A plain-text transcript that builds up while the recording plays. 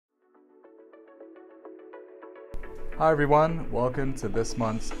Hi everyone, welcome to this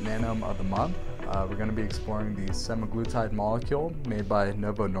month's Nanome of the Month. We're going to be exploring the semaglutide molecule made by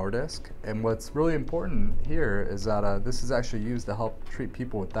Novo Nordisk. And what's really important here is that this is actually used to help treat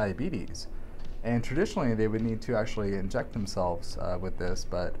people with diabetes. And traditionally they would need to actually inject themselves with this,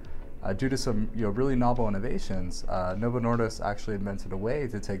 but due to some really novel innovations, Novo Nordisk actually invented a way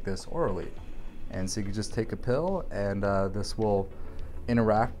to take this orally. And so you can just take a pill and this will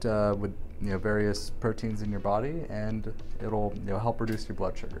interact with various proteins in your body, and it'll help reduce your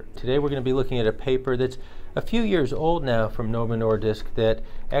blood sugar. Today we're going to be looking at a paper that's a few years old now from Novo Nordisk that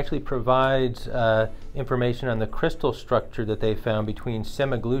actually provides information on the crystal structure that they found between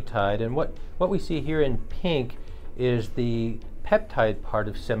semaglutide, and what we see here in pink is the peptide part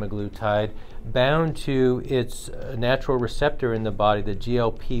of semaglutide bound to its natural receptor in the body, the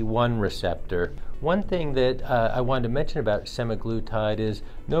GLP-1 receptor. One thing that I wanted to mention about semaglutide is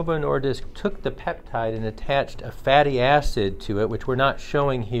Novo Nordisk took the peptide and attached a fatty acid to it, which we're not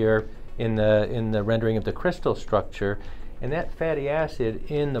showing here in the rendering of the crystal structure. And that fatty acid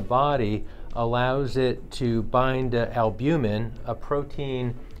in the body allows it to bind to albumin, a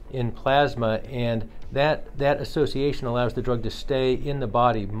protein in plasma, and that association allows the drug to stay in the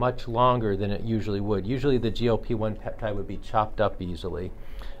body much longer than it usually would. Usually the GLP-1 peptide would be chopped up easily.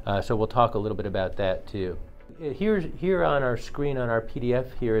 So we'll talk a little bit about that too. Here on our screen, on our PDF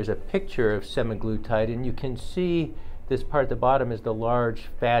here, is a picture of semaglutide, and you can see this part at the bottom is the large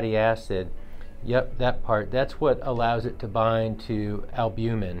fatty acid. Yep, that part. That's what allows it to bind to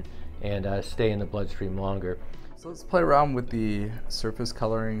albumin and stay in the bloodstream longer. So let's play around with the surface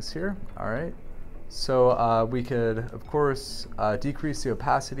colorings here. All right. So we could, of course, decrease the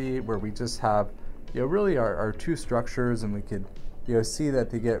opacity where we just have, really our two structures, and we could see that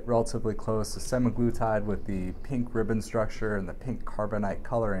they get relatively close to semaglutide with the pink ribbon structure and the pink carbonite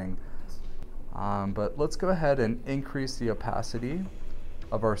coloring. But let's go ahead and increase the opacity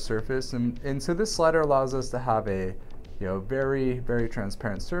of our surface. And so this slider allows us to have a very, very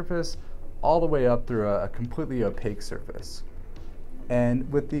transparent surface all the way up through a completely opaque surface.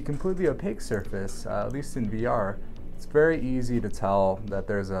 And with the completely opaque surface, at least in VR, it's very easy to tell that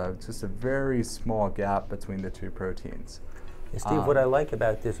there's just a very small gap between the two proteins. Steve, what I like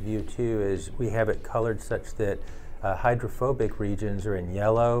about this view too is we have it colored such that hydrophobic regions are in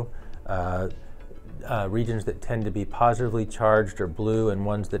yellow, regions that tend to be positively charged are blue, and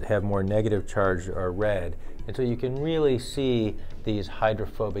ones that have more negative charge are red. And so you can really see these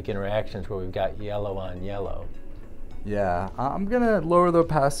hydrophobic interactions where we've got yellow on yellow. Yeah, I'm going to lower the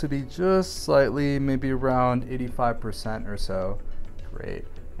opacity just slightly, maybe around 85% or so. Great.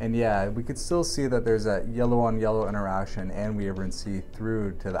 And yeah, we could still see that there's that yellow on yellow interaction, and we even see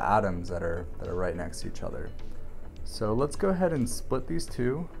through to the atoms that are right next to each other. So let's go ahead and split these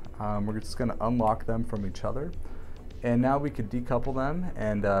two. We're just going to unlock them from each other. And now we could decouple them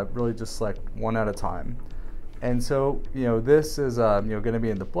and really just select one at a time. And so, this is going to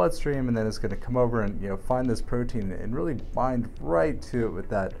be in the bloodstream, and then it's going to come over and find this protein and really bind right to it with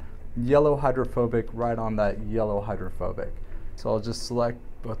that yellow hydrophobic right on that yellow hydrophobic. So I'll just select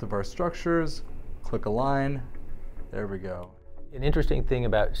both of our structures, click align, there we go. An interesting thing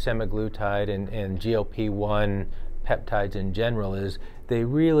about semaglutide and GLP-1 peptides in general is they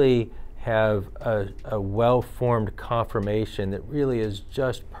really have a well-formed conformation that really is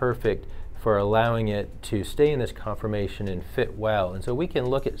just perfect for allowing it to stay in this conformation and fit well. And so we can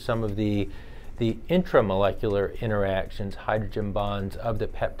look at some of the intramolecular interactions, hydrogen bonds of the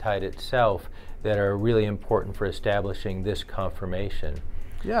peptide itself, that are really important for establishing this conformation.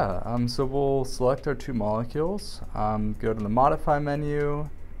 Yeah, so we'll select our two molecules, go to the Modify menu.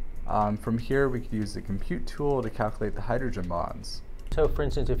 From here we could use the Compute tool to calculate the hydrogen bonds. So for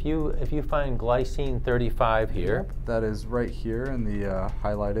instance, if you find glycine 35 here. Yep, that is right here in the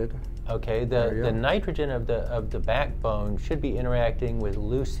highlighted okay, the nitrogen of the backbone should be interacting with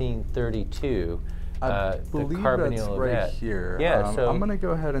leucine 32. I believe that's right here. Yeah, so I'm going to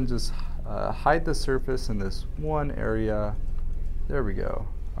go ahead and just hide the surface in this one area. There we go.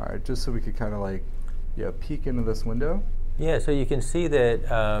 All right, just so we could kind of like peek into this window. Yeah, so you can see that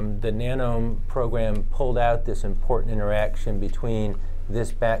the Nanome program pulled out this important interaction between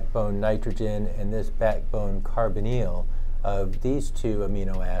this backbone nitrogen and this backbone carbonyl of these two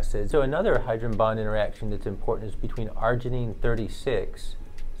amino acids. So another hydrogen bond interaction that's important is between arginine 36,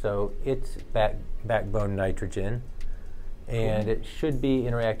 so its backbone nitrogen, and it should be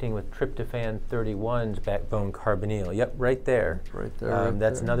interacting with tryptophan 31's backbone carbonyl. Yep, right there. Right there.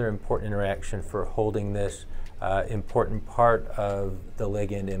 That's another important interaction for holding this important part of the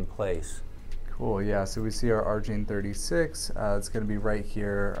ligand in place. Cool, yeah, so we see our arginine 36, it's going to be right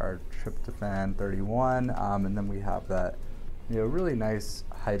here, our tryptophan 31, and then we have that, really nice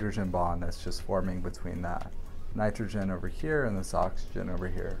hydrogen bond that's just forming between that nitrogen over here and this oxygen over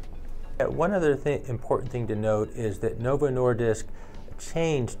here. One other important thing to note is that Novo Nordisk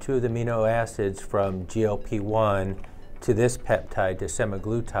changed 2 of the amino acids from GLP-1 to this peptide, to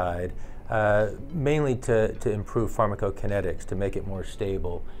semaglutide, mainly to improve pharmacokinetics, to make it more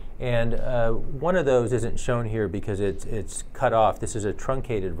stable. And one of those isn't shown here because it's cut off. This is a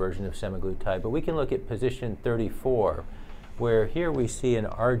truncated version of semaglutide, but we can look at position 34, where here we see an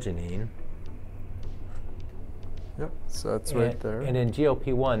arginine. Yep, so that's right there. And in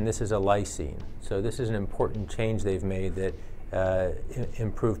GLP-1, this is a lysine. So this is an important change they've made that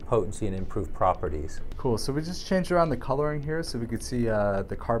improved potency and improved properties. Cool, so we just changed around the coloring here so we could see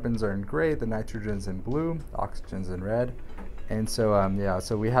the carbons are in gray, the nitrogen's in blue, the oxygen's in red. And so, yeah,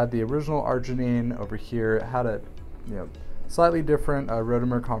 so we had the original arginine over here. It had a slightly different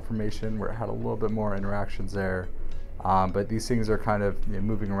rotamer conformation where it had a little bit more interactions there. But these things are kind of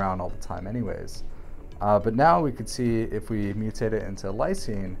moving around all the time anyways. But now we could see if we mutate it into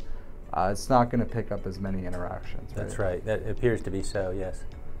lysine, it's not going to pick up as many interactions. That's right. That appears to be so, yes.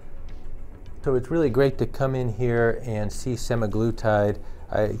 So it's really great to come in here and see semaglutide.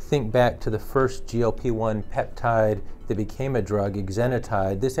 I think back to the first GLP-1 peptide that became a drug,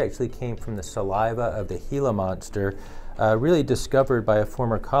 exenatide. This actually came from the saliva of the Gila monster, really discovered by a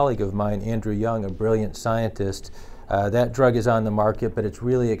former colleague of mine, Andrew Young, a brilliant scientist. That drug is on the market, but it's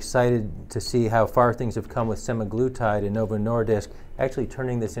really excited to see how far things have come with semaglutide and Novo Nordisk actually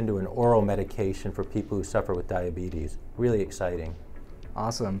turning this into an oral medication for people who suffer with diabetes. Really exciting.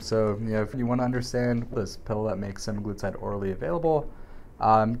 Awesome. So if you want to understand this pill that makes semaglutide orally available,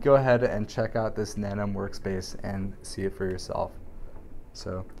 go ahead and check out this Nanome workspace and see it for yourself.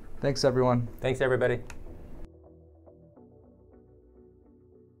 So thanks everyone. Thanks everybody.